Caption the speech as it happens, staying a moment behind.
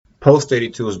Post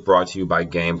 82 is brought to you by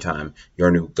Game Time, your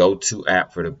new go-to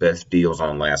app for the best deals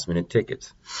on last-minute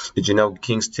tickets. Did you know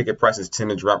Kings ticket prices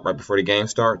tend to drop right before the game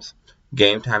starts?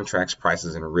 Game Time tracks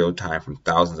prices in real time from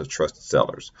thousands of trusted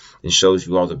sellers and shows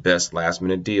you all the best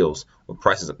last-minute deals with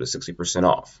prices up to 60%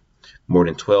 off. More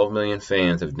than 12 million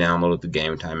fans have downloaded the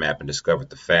Game Time app and discovered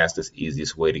the fastest,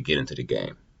 easiest way to get into the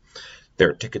game. There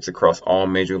are tickets across all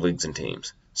major leagues and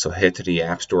teams, so head to the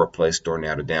App Store or Play Store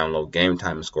now to download Game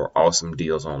Time and score awesome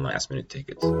deals on last-minute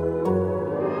tickets.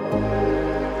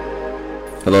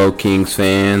 Hello, Kings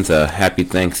fans. Happy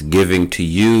Thanksgiving to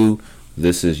you.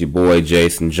 This is your boy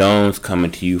Jason Jones coming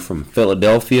to you from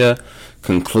Philadelphia.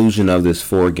 Conclusion of this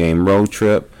 4-game road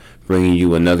trip, bringing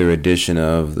you another edition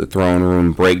of the Throne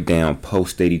Room Breakdown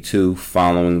Post 82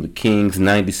 following the Kings'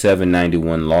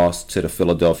 97-91 loss to the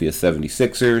Philadelphia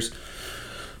 76ers.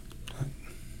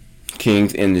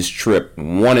 Kings in this trip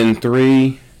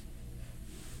 1-3.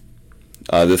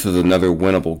 This was another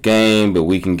winnable game, but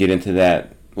we can get into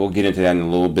that. We'll get into that in a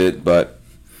little bit, but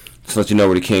just to let you know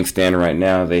where the Kings stand right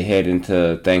now. They head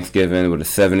into Thanksgiving with a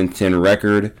 7-10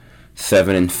 record,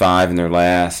 7-5 in their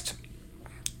last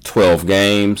 12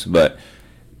 games, but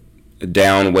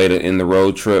down way to end the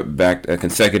road trip, back to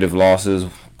consecutive losses.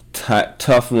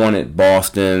 Tough one at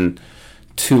Boston.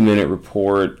 2-minute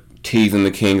report teasing the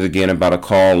Kings again about a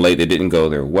call late that didn't go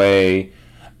their way.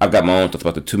 I've got my own thoughts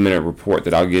about the 2-minute report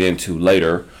that I'll get into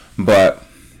later, but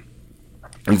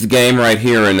this game right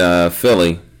here in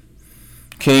Philly,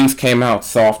 Kings came out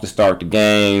soft to start the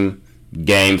game.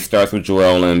 Game starts with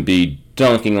Joel Embiid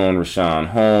dunking on Richaun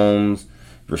Holmes.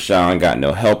 Richaun got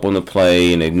no help on the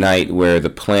play in a night where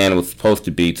the plan was supposed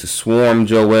to be to swarm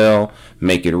Joel,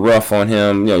 make it rough on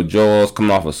him. You know, Joel's coming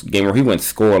off a game where he went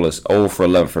scoreless, 0 for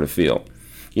 11 for the field.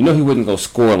 You know he wouldn't go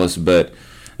scoreless, but,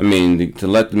 I mean, to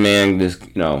let the man just,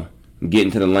 get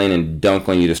into the lane and dunk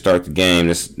on you to start the game,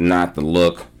 that's not the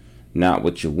look, not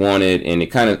what you wanted, and it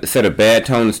kind of set a bad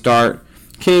tone to start.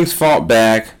 Kings fought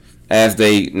back, as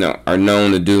they are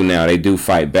known to do now. They do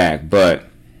fight back, but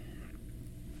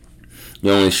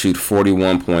you only shoot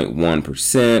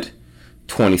 41.1%,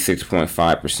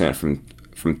 26.5%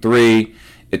 from three,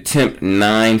 attempt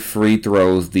 9 free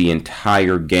throws the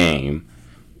entire game.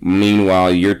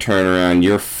 Meanwhile, you're turning around,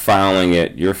 you're fouling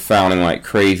like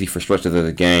crazy for stretches of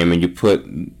the game, and you put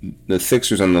the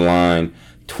Sixers on the line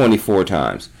 24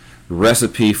 times.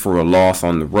 Recipe for a loss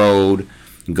on the road.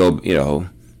 Kings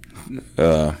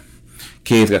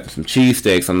got some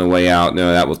cheesesteaks on the way out.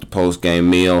 That was the post-game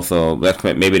meal, so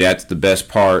maybe that's the best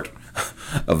part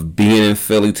of being in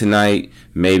Philly tonight.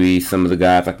 Maybe some of the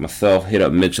guys like myself hit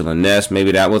up Mitchell and Ness.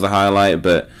 Maybe that was a highlight,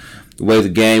 but the way the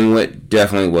game went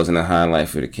definitely wasn't a highlight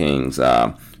for the Kings.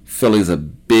 Philly's a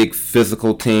big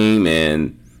physical team,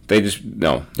 and they're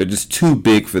just too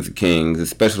big for the Kings,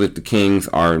 especially if the Kings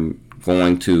are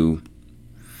going to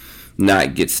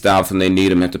not get stops when they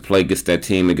need them, have to play against that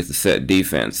team against the set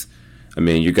defense. I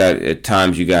mean, at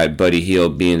times you got Buddy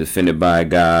Hield being defended by a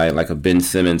guy like a Ben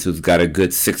Simmons who's got a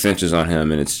good 6 inches on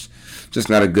him, and it's just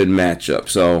not a good matchup.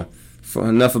 So,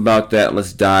 enough about that.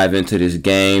 Let's dive into this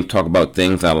game, talk about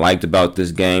things I liked about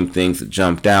this game, things that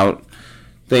jumped out,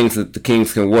 things that the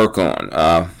Kings can work on.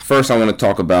 First, I want to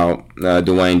talk about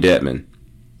Dewayne Dedmon.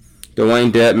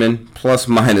 Dewayne Dedmon, plus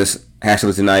minus,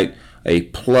 actually tonight, a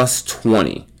plus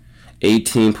 20.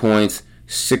 18 points,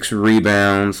 6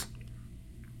 rebounds,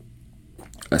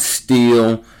 a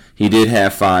steal. He did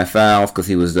have 5 fouls because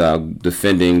he was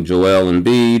defending Joel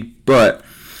Embiid, but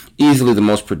easily the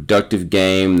most productive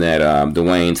game that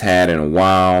Dwayne's had in a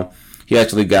while. He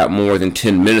actually got more than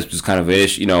 10 minutes, which is kind of a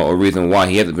reason why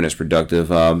he hasn't been as productive.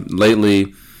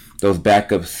 Lately, those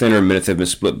backup center minutes have been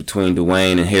split between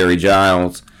Dwayne and Harry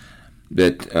Giles.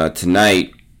 But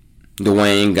tonight,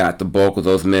 Dwayne got the bulk of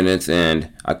those minutes,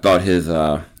 and I thought his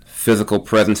physical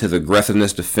presence, his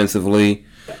aggressiveness defensively,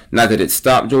 not that it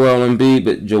stopped Joel Embiid,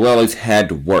 but Joel had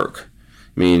to work.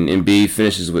 I mean, Embiid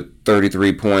finishes with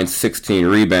 33 points, 16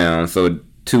 rebounds, so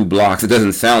 2 blocks. It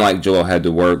doesn't sound like Joel had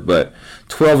to work, but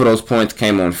 12 of those points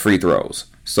came on free throws.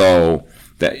 So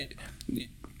that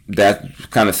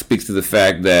kind of speaks to the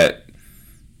fact that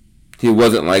he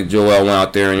wasn't like Joel went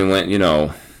out there and he went,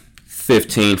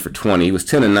 15 for 20. He was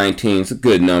 10 and 19. It's a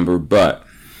good number, but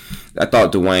I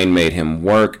thought Dwayne made him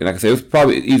work. And like I said, it was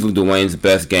probably easily Dwayne's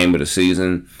best game of the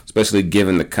season, especially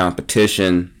given the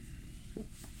competition.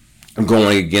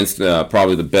 Going against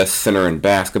probably the best center in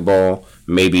basketball.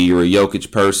 Maybe you're a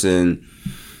Jokic person.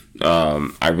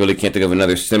 I really can't think of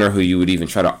another center who you would even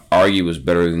try to argue is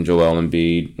better than Joel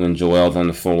Embiid when Joel's on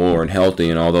the floor and healthy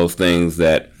and all those things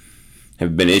that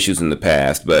have been issues in the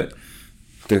past. But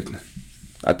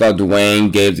I thought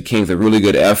Dwayne gave the Kings a really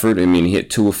good effort. I mean, he hit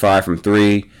 2 of 5 from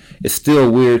 3. It's still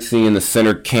weird seeing the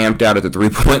center camped out at the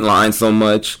 3-point line so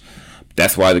much.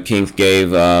 That's why the Kings gave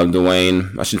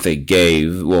Dwayne, I shouldn't say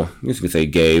gave, well, I guess you could say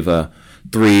gave,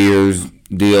 3 years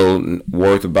deal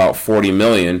worth about $40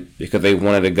 million because they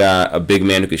wanted a big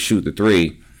man who could shoot the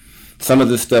 3. Some of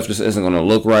this stuff just isn't going to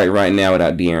look right now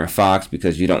without De'Aaron Fox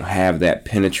because you don't have that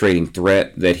penetrating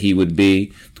threat that he would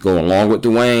be to go along with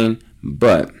Dwayne.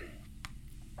 But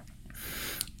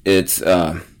it's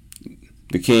the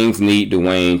Kings need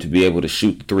Dwayne to be able to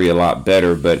shoot the 3 a lot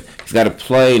better, but he's got to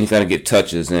play and he's got to get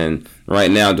touches. And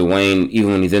right now, Dwayne,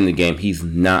 even when he's in the game, he's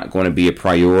not going to be a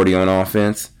priority on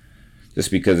offense just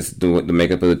because it's the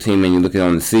makeup of the team. And you look at it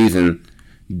on the season,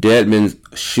 Dedmon's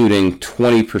shooting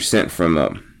 20% from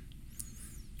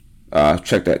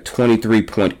check that,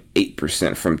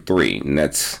 23.8% from 3, and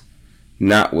that's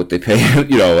not what they pay.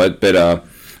 But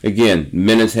again,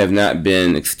 minutes have not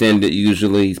been extended.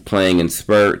 Usually, he's playing in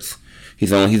spurts.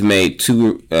 He's made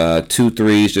two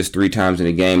threes just 3 times in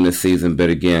a game this season, but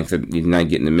again, except he's not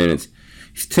getting the minutes.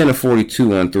 He's 10 of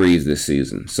 42 on threes this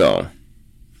season. So,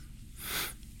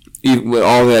 with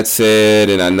all that said,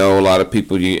 and I know a lot of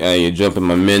people, you jump in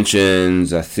my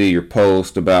mentions. I see your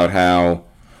post about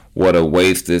what a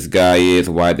waste this guy is,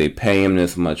 why they pay him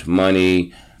this much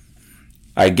money.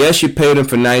 I guess you paid him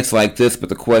for nights like this, but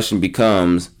the question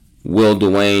becomes, will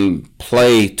Dwayne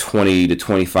play 20 to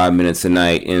 25 minutes a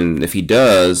night? And if he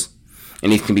does,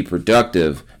 and he can be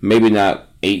productive, maybe not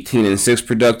 18 and 6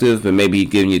 productive, but maybe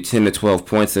giving you 10 to 12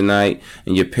 points a night,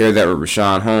 and you pair that with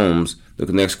Richaun Holmes,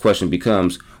 the next question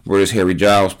becomes, where does Harry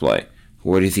Giles play?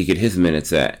 Where does he get his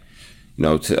minutes at?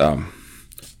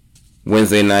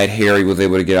 Wednesday night, Harry was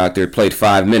able to get out there, played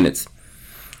 5 minutes.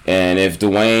 And if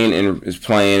Dwayne is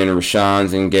playing and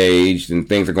Richaun's engaged and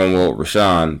things are going well with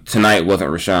Richaun, tonight wasn't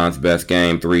Richaun's best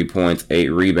game. 3 points, 8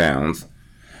 rebounds.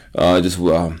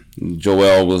 Joel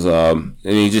was,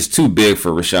 he's just too big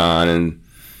for Richaun, and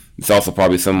it's also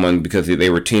probably someone because they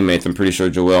were teammates. I'm pretty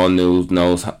sure Joel knows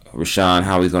Richaun,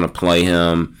 how he's going to play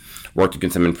him, worked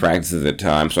against him in practices at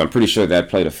times. So I'm pretty sure that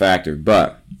played a factor.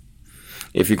 But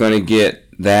if you're going to get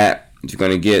that, if you're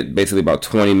going to get basically about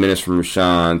 20 minutes from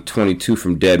Richaun, 22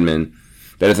 from Dedmon,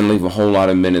 that doesn't leave a whole lot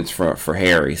of minutes for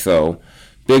Harry. So,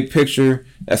 big picture,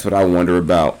 that's what I wonder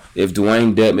about. If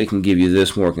Dwayne Dedmon can give you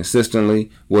this more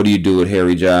consistently, what do you do with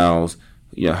Harry Giles?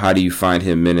 How do you find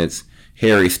him minutes?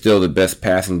 Harry's still the best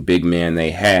passing big man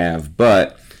they have,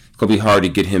 but it's going to be hard to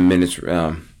get him minutes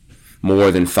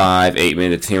more than 5-8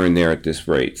 minutes here and there at this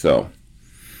rate. So,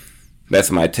 that's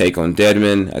my take on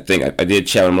Dedmon. I think I did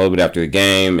chat with him a little bit after the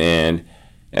game, and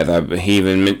he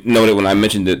even noted when I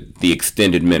mentioned the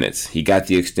extended minutes. He got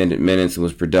the extended minutes and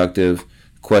was productive.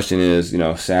 Question is,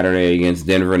 Saturday against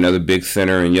Denver, another big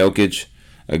center in Jokic,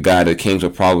 a guy the Kings will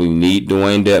probably need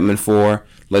Dwayne Dedmon for.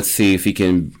 Let's see if he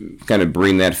can kind of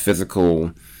bring that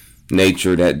physical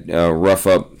nature, that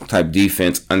rough-up type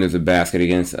defense under the basket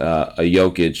against a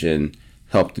Jokic and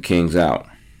help the Kings out.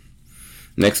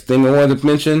 Next thing I wanted to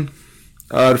mention,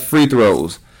 the free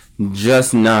throws,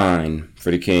 just 9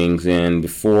 for the Kings. And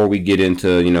before we get into,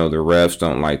 the refs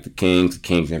don't like the Kings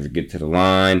never get to the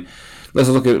line. Let's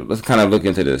kind of look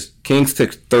into this. Kings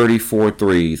took 34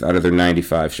 threes out of their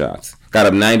 95 shots. Got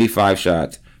up 95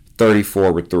 shots,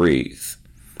 34 were threes.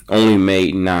 Only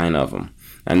made 9 of them.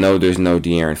 I know there's no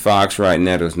De'Aaron Fox right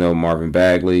now, there's no Marvin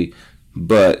Bagley,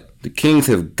 but the Kings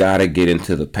have got to get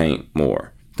into the paint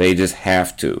more. They just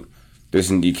have to.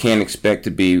 You can't expect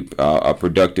to be a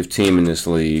productive team in this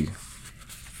league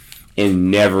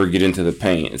and never get into the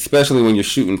paint, especially when you're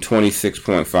shooting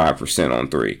 26.5% on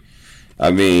 3.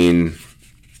 I mean,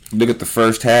 look at the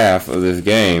first half of this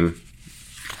game.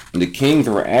 The Kings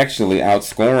were actually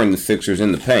outscoring the Sixers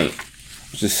in the paint,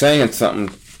 which is saying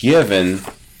something given,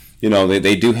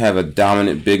 they do have a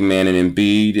dominant big man in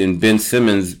Embiid, and Ben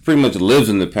Simmons pretty much lives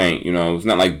in the paint. It's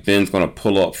not like Ben's going to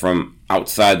pull up from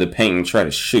outside the paint and try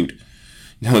to shoot.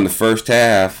 In the first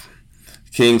half,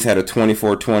 the Kings had a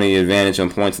 24-20 advantage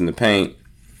on points in the paint.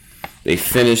 They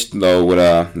finished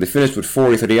with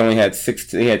 40, so they only had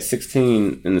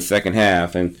 16 in the second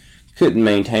half and couldn't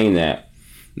maintain that.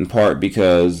 In part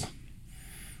because,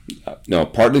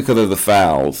 partly because of the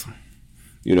fouls.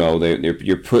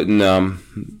 You're putting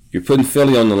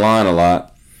Philly on the line a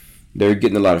lot. They're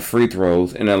getting a lot of free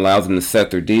throws, and it allows them to set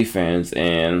their defense.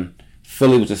 And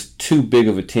Philly was just too big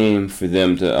of a team for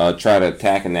them to try to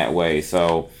attack in that way.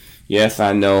 So, yes,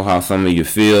 I know how some of you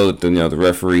feel that the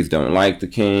referees don't like the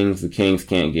Kings. The Kings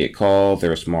can't get calls.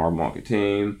 They're a small market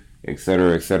team,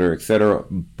 etc., etc., etc.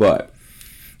 But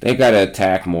they got to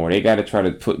attack more. They got to try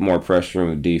to put more pressure on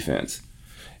the defense.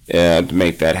 to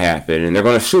make that happen. And they're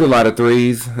going to shoot a lot of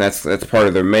threes. That's part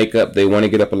of their makeup. They want to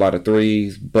get up a lot of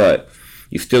threes, but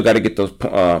you still got to get those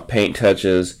paint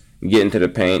touches, get into the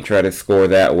paint, try to score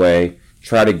that way,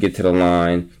 try to get to the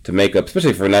line to make up,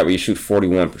 especially for a night where you shoot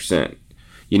 41%.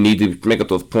 You need to make up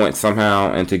those points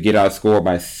somehow, and to get outscored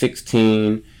by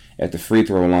 16 at the free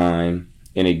throw line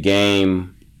in a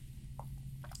game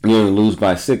you only lose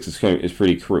by 6 is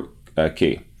pretty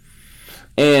key.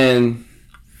 And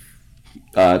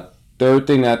third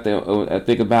thing that I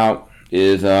think about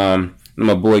is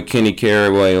my boy Kenny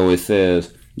Caraway always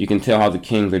says, you can tell how the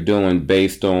Kings are doing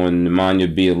based on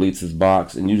Nemanja Bjelica's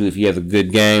box. And usually if he has a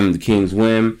good game, the Kings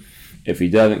win. If he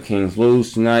doesn't, Kings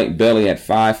lose tonight. Belly had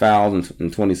 5 fouls in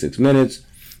 26 minutes,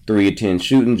 3 of 10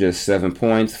 shooting, just 7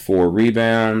 points, 4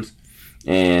 rebounds.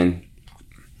 And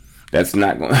that's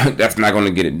not going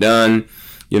to get it done.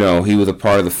 You know, he was a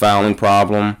part of the fouling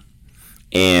problem.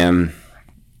 And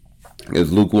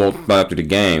as Luke Walton brought after the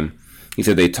game, he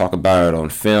said they talk about it on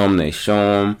film. They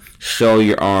show them, show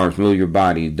your arms, move your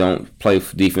body. Don't play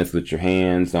defense with your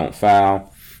hands. Don't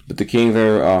foul. But the Kings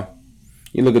are,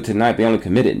 you look at tonight, they only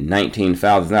committed 19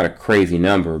 fouls. It's not a crazy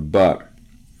number, but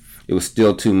it was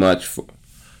still too much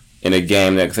in a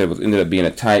game that ended up being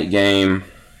a tight game.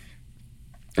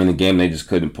 In a game they just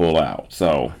couldn't pull out.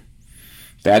 So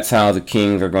that's how the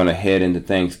Kings are going to head into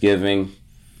Thanksgiving.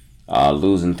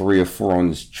 Losing 3 or 4 on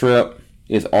this trip.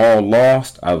 Is all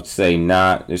lost? I would say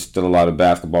not. There's still a lot of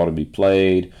basketball to be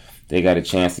played. They got a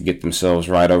chance to get themselves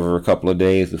right over a couple of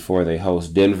days before they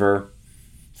host Denver,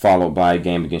 followed by a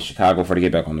game against Chicago before they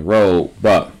get back on the road.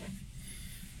 But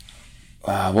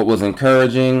what was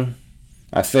encouraging?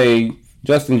 I say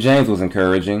Justin James was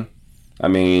encouraging. I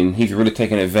mean, he's really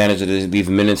taking advantage of these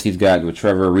minutes he's got with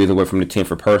Trevor Ariza away from the team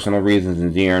for personal reasons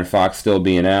and De'Aaron Fox still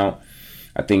being out.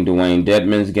 I think Dwayne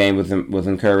Dedmon's game was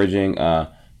encouraging.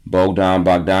 Bogdan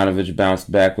Bogdanovic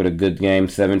bounced back with a good game,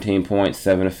 17 points,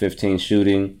 7 of 15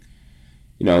 shooting.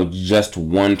 You know, just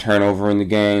 1 turnover in the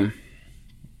game.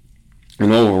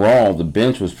 And overall, the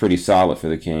bench was pretty solid for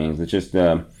the Kings. It's just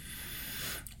on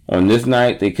this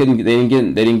night they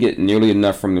didn't get nearly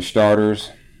enough from the starters.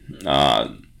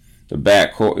 The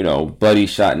backcourt, you know, Buddy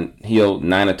healed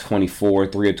 9 of 24,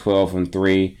 3 of 12 from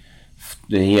 3.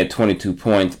 Then he had 22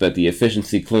 points, but the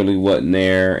efficiency clearly wasn't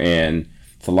there, and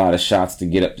it's a lot of shots to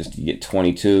get up just to get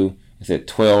 22. I said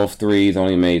 12 threes,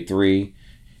 only made 3.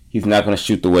 He's not going to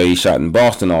shoot the way he shot in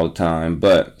Boston all the time,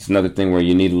 but it's another thing where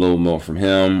you need a little more from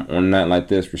him. On a night like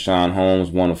this, Richaun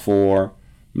Holmes, 1 of 4.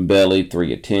 Belly,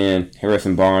 3 of 10.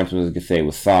 Harrison Barnes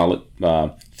was solid.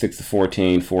 6 of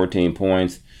 14, 14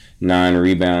 points, 9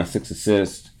 rebounds, 6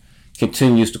 assists.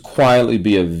 Continues to quietly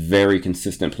be a very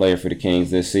consistent player for the Kings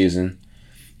this season.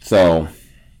 So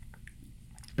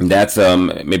that's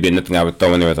maybe nothing I would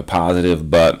throw in there as a positive,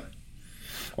 but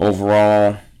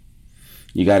overall,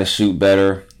 you got to shoot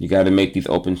better. You got to make these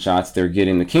open shots they're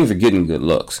getting. The Kings are getting good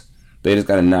looks. They just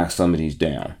got to knock some of these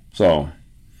down. So,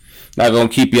 not going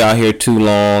to keep you out here too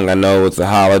long. I know it's a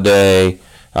holiday.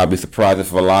 I'll be surprised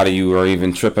if a lot of you are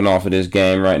even tripping off of this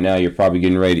game right now. You're probably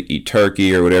getting ready to eat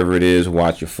turkey or whatever it is.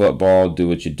 Watch your football. Do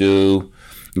what you do.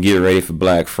 Get ready for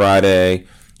Black Friday.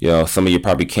 You know, some of you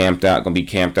probably going to be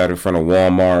camped out in front of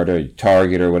Walmart or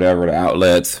Target or whatever, the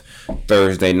outlets,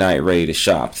 Thursday night ready to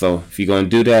shop. So if you're going to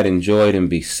do that, enjoy it and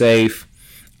be safe.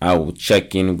 I will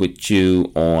check in with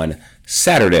you on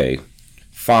Saturday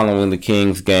following the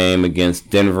Kings game against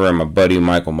Denver and my buddy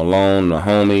Michael Malone, my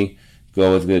homie. It's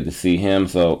always good to see him.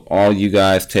 So all you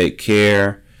guys take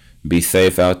care. Be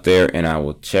safe out there, and I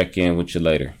will check in with you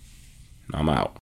later. I'm out.